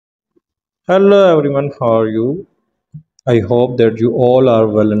Hello everyone, how are you? I hope that you all are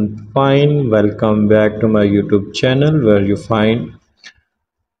well and fine. Welcome back to my YouTube channel where you find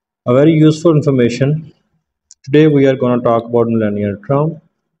a very useful information. Today we are going to talk about Melania Trump.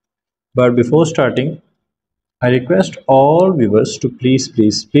 But before starting, I request all viewers to please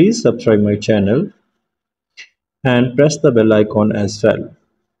subscribe my channel and press the bell icon as well.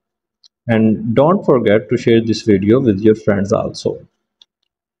 And don't forget to share this video with your friends also.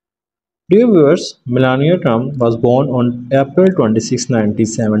 Dear viewers, Melania Trump was born on April 26,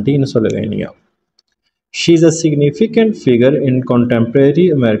 1970 in Slovenia. She is a significant figure in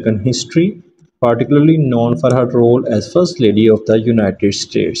contemporary American history, particularly known for her role as First Lady of the United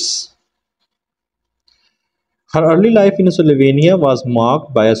States. Her early life in Slovenia was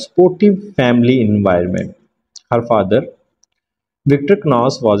marked by a supportive family environment. Her father, Victor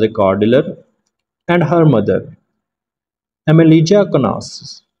Knaus, was a car dealer, and her mother, Amelija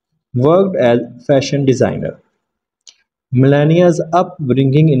Knaus, worked as fashion designer. Melania's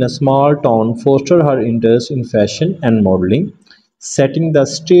upbringing in a small town fostered her interest in fashion and modeling, setting the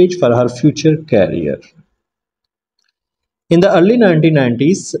stage for her future career. In the early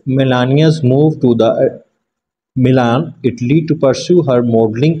 1990s, Melania's moved to the Milan, Italy to pursue her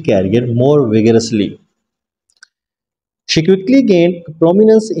modeling career more vigorously. She quickly gained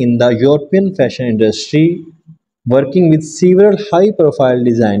prominence in the European fashion industry, working with several high-profile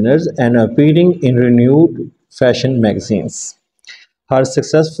designers and appearing in renewed fashion magazines. Her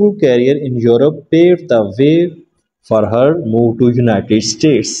successful career in Europe paved the way for her move to United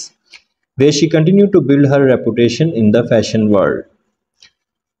States, where she continued to build her reputation in the fashion world.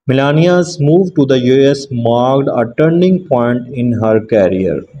 Melania's move to the US marked a turning point in her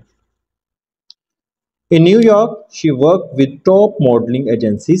career. In New York, she worked with top modeling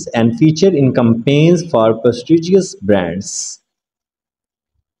agencies and featured in campaigns for prestigious brands.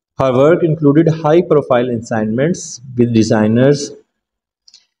 Her work included high-profile assignments with designers.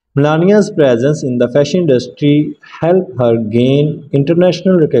 Melania's presence in the fashion industry helped her gain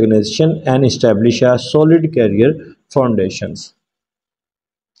international recognition and establish a solid career foundations.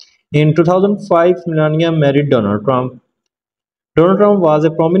 In 2005, Melania married Donald Trump. Donald Trump was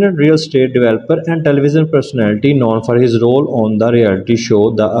a prominent real estate developer and television personality known for his role on the reality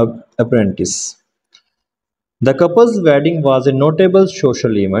show The Apprentice. The couple's wedding was a notable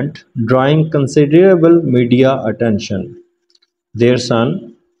social event, drawing considerable media attention. Their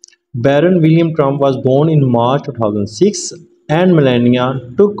son, Barron William Trump, was born in March 2006, and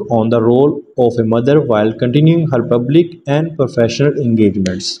Melania took on the role of a mother while continuing her public and professional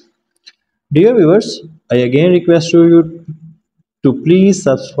engagements. Dear viewers, I again request you to please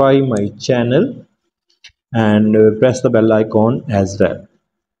subscribe my channel and press the bell icon as well.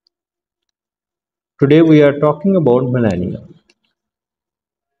 Today we are talking about Melania.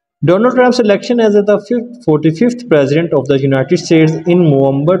 Donald Trump's election as the 45th President of the United States in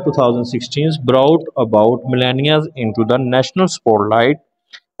November 2016 brought about Melania into the national spotlight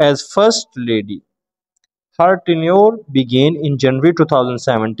as First Lady. Her tenure began in January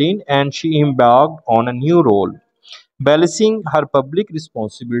 2017 and she embarked on a new role, balancing her public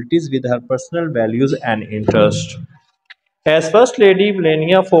responsibilities with her personal values and interests. As First Lady,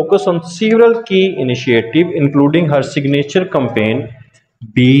 Melania focused on several key initiatives, including her signature campaign,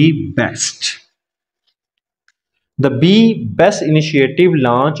 Be Best. The Be Best initiative,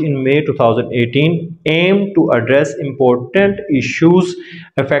 launched in May 2018, aimed to address important issues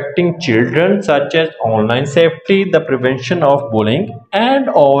affecting children such as online safety, the prevention of bullying, and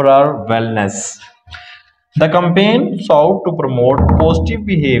overall wellness. The campaign sought to promote positive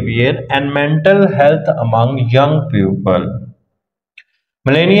behavior and mental health among young people.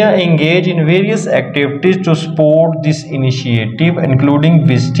 Melania engaged in various activities to support this initiative, including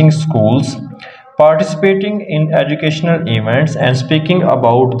visiting schools, participating in educational events, and speaking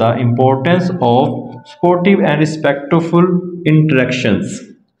about the importance of sportive and respectful interactions.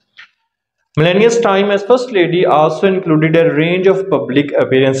 Melania's time as First Lady also included a range of public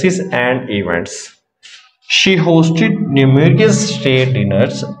appearances and events. She hosted numerous state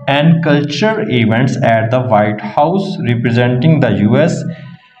dinners and cultural events at the White House, representing the US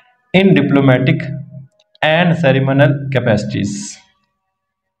in diplomatic and ceremonial capacities.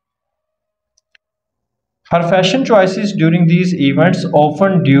 Her fashion choices during these events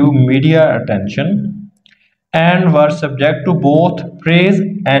often drew media attention and were subject to both praise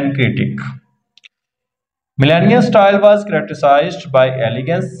and critique. Melania's style was characterized by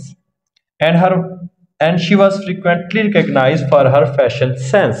elegance and her and she was frequently recognized for her fashion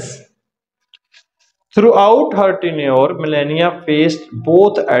sense. Throughout her tenure, Melania faced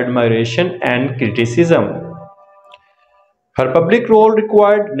both admiration and criticism. Her public role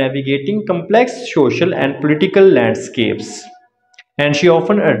required navigating complex social and political landscapes, and she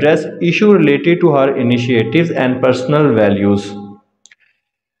often addressed issues related to her initiatives and personal values.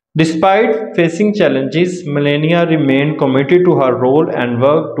 Despite facing challenges, Melania remained committed to her role and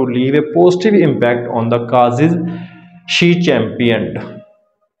worked to leave a positive impact on the causes she championed.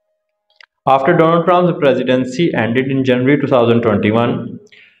 After Donald Trump's presidency ended in January 2021,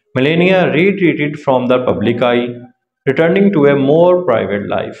 Melania retreated from the public eye, returning to a more private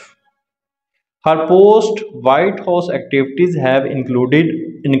life. Her post-White House activities have included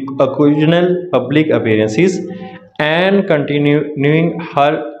occasional public appearances and continuing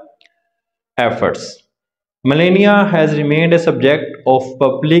her efforts. Melania has remained a subject of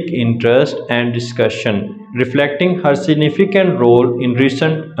public interest and discussion, reflecting her significant role in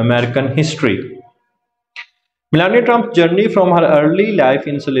recent American history. Melania Trump's journey from her early life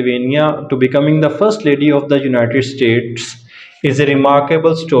in Slovenia to becoming the First Lady of the United States is a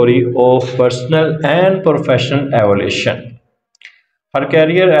remarkable story of personal and professional evolution. Her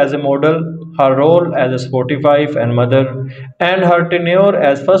career as a model, her role as a supportive wife and mother, and her tenure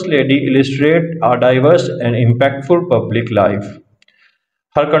as First Lady illustrate a diverse and impactful public life.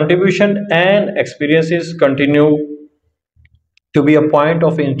 Her contribution and experiences continue to be a point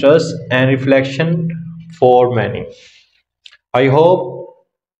of interest and reflection for many. I hope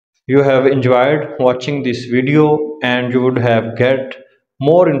you have enjoyed watching this video and you would have get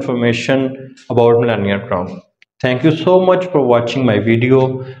more information about Melania Trump. Thank you so much for watching my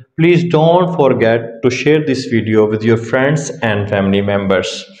video. Please don't forget to share this video with your friends and family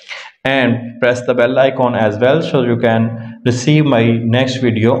members and press the bell icon as well so you can receive my next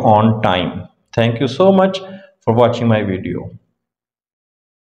video on time. Thank you so much for watching my video.